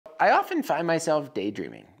I often find myself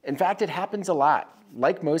daydreaming. In fact, it happens a lot.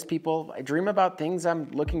 Like most people, I dream about things I'm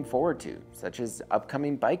looking forward to, such as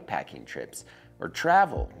upcoming bike packing trips, or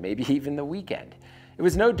travel, maybe even the weekend. It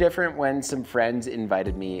was no different when some friends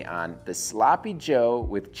invited me on the Sloppy Joe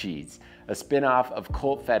with Cheese, a spin-off of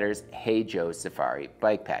Colt Fetter's Hey Joe Safari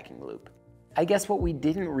bikepacking loop. I guess what we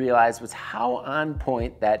didn't realize was how on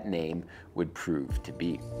point that name would prove to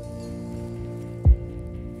be.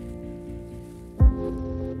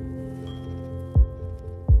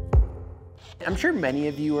 I'm sure many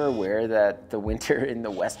of you are aware that the winter in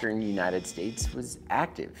the western United States was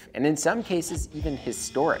active, and in some cases even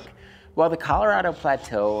historic. While the Colorado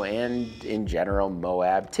Plateau and, in general,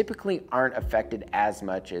 Moab typically aren't affected as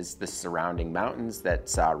much as the surrounding mountains that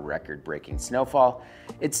saw record-breaking snowfall,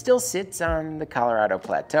 it still sits on the Colorado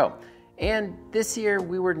Plateau. And this year,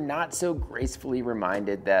 we were not so gracefully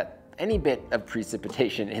reminded that any bit of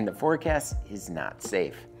precipitation in the forecast is not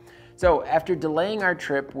safe. So after delaying our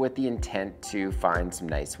trip with the intent to find some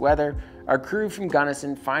nice weather, our crew from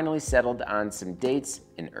Gunnison finally settled on some dates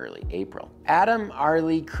in early April. Adam,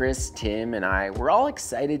 Arlie, Chris, Tim, and I were all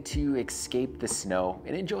excited to escape the snow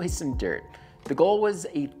and enjoy some dirt. The goal was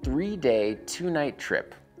a 3-day, 2-night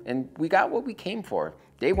trip, and we got what we came for.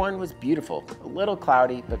 Day 1 was beautiful, a little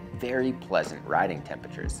cloudy, but very pleasant riding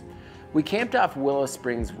temperatures. We camped off Willow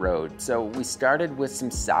Springs Road, so we started with some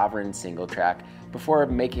Sovereign single track before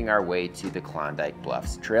making our way to the Klondike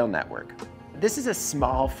Bluffs Trail Network. This is a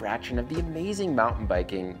small fraction of the amazing mountain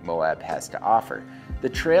biking Moab has to offer. The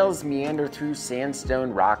trails meander through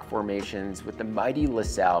sandstone rock formations with the mighty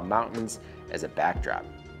LaSalle Mountains as a backdrop.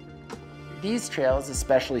 These trails,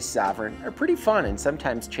 especially Sovereign, are pretty fun and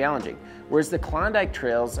sometimes challenging, whereas the Klondike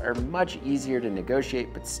trails are much easier to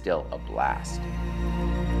negotiate but still a blast.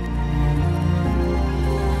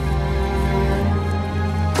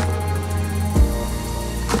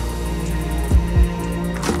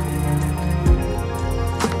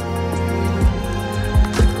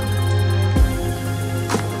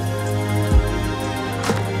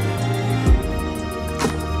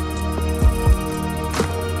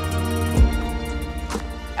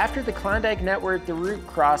 After the Klondike Network, the route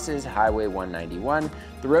crosses Highway 191,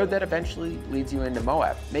 the road that eventually leads you into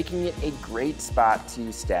Moab, making it a great spot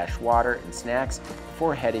to stash water and snacks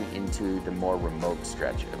before heading into the more remote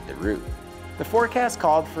stretch of the route. The forecast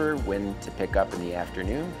called for wind to pick up in the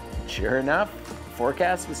afternoon. Sure enough, the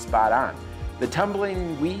forecast was spot on. The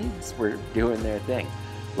tumbling weeds were doing their thing.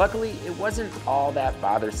 Luckily, it wasn't all that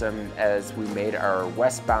bothersome as we made our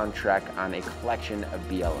westbound trek on a collection of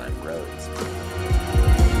BLM roads.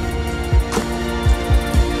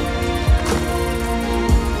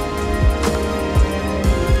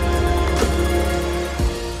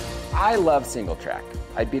 I love single track.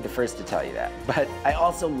 I'd be the first to tell you that, but I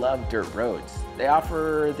also love dirt roads. They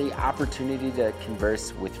offer the opportunity to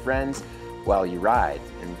converse with friends while you ride,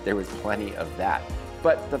 and there was plenty of that.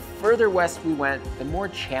 But the further west we went, the more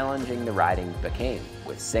challenging the riding became,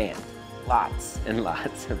 with sand. Lots and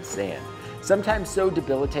lots of sand. Sometimes so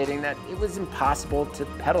debilitating that it was impossible to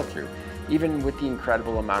pedal through, even with the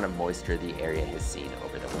incredible amount of moisture the area has seen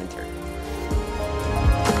over the winter.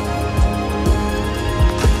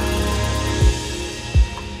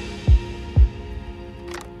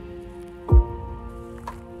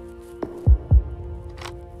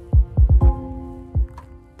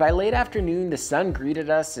 By late afternoon, the sun greeted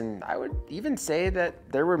us, and I would even say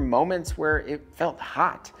that there were moments where it felt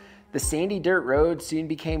hot. The sandy dirt road soon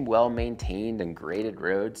became well-maintained and graded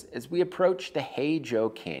roads as we approached the Hey Joe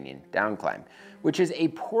Canyon downclimb, which is a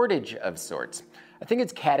portage of sorts. I think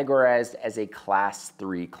it's categorized as a Class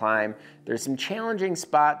 3 climb. There's some challenging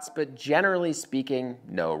spots, but generally speaking,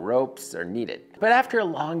 no ropes are needed. But after a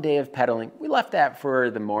long day of pedaling, we left that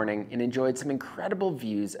for the morning and enjoyed some incredible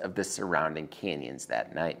views of the surrounding canyons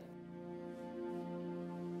that night.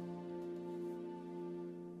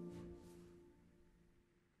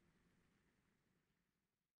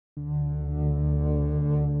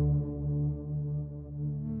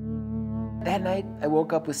 That night, I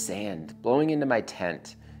woke up with sand blowing into my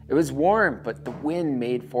tent. It was warm, but the wind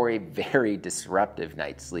made for a very disruptive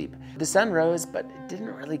night's sleep. The sun rose, but it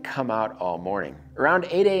didn't really come out all morning. Around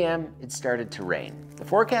 8 a.m., it started to rain. The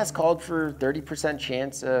forecast called for 30%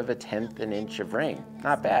 chance of 1/10 an inch of rain.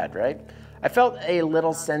 Not bad, right? I felt a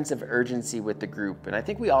little sense of urgency with the group, and I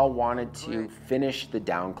think we all wanted to finish the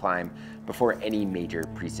downclimb before any major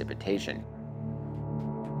precipitation.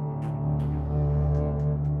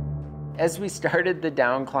 As we started the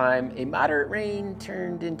downclimb, a moderate rain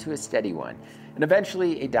turned into a steady one. and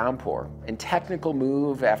eventually a downpour. And technical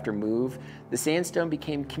move after move, the sandstone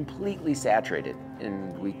became completely saturated,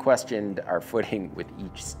 and we questioned our footing with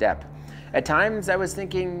each step. At times I was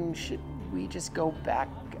thinking, should we just go back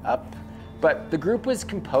up? But the group was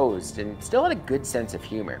composed and still had a good sense of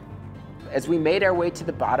humor. As we made our way to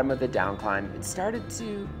the bottom of the downclimb, it started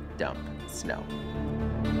to dump snow.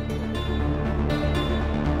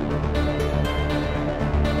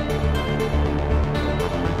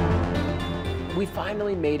 We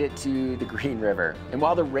finally made it to the Green River, and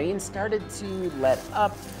while the rain started to let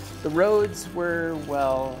up, the roads were,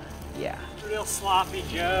 well, yeah. Real sloppy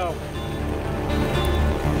Joe.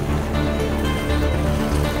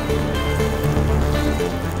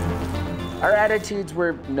 Our attitudes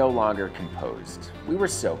were no longer composed. We were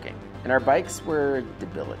soaking, and our bikes were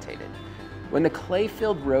debilitated. When the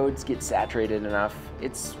clay-filled roads get saturated enough,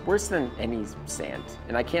 it's worse than any sand,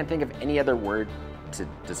 and I can't think of any other word to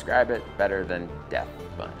describe it better than death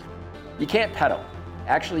mud. You can't pedal.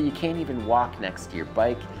 Actually, you can't even walk next to your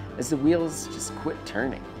bike as the wheels just quit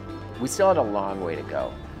turning. We still had a long way to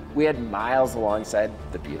go. We had miles alongside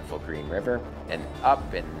the beautiful Green River and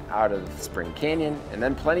up and out of Spring Canyon, and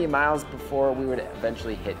then plenty of miles before we would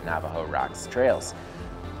eventually hit Navajo Rocks trails.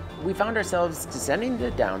 We found ourselves descending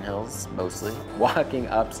the downhills, mostly, walking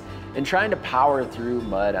ups, and trying to power through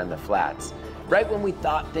mud on the flats. Right when we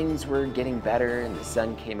thought things were getting better and the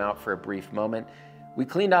sun came out for a brief moment, we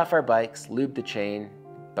cleaned off our bikes, lubed the chain,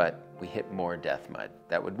 but we hit more death mud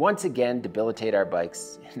that would once again debilitate our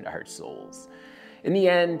bikes and our souls. In the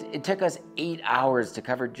end, it took us 8 hours to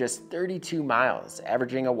cover just 32 miles,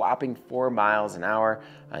 averaging a whopping 4 miles an hour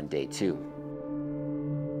on day 2.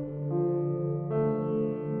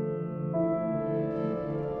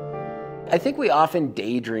 I think we often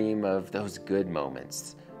daydream of those good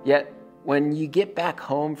moments, yet when you get back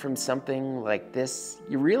home from something like this,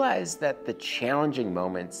 you realize that the challenging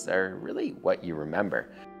moments are really what you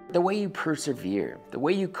remember. The way you persevere, the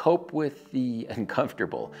way you cope with the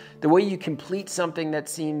uncomfortable, the way you complete something that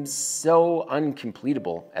seems so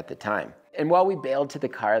uncompletable at the time. And while we bailed to the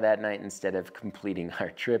car that night instead of completing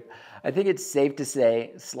our trip, I think it's safe to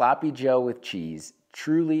say Sloppy Joe with cheese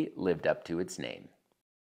truly lived up to its name.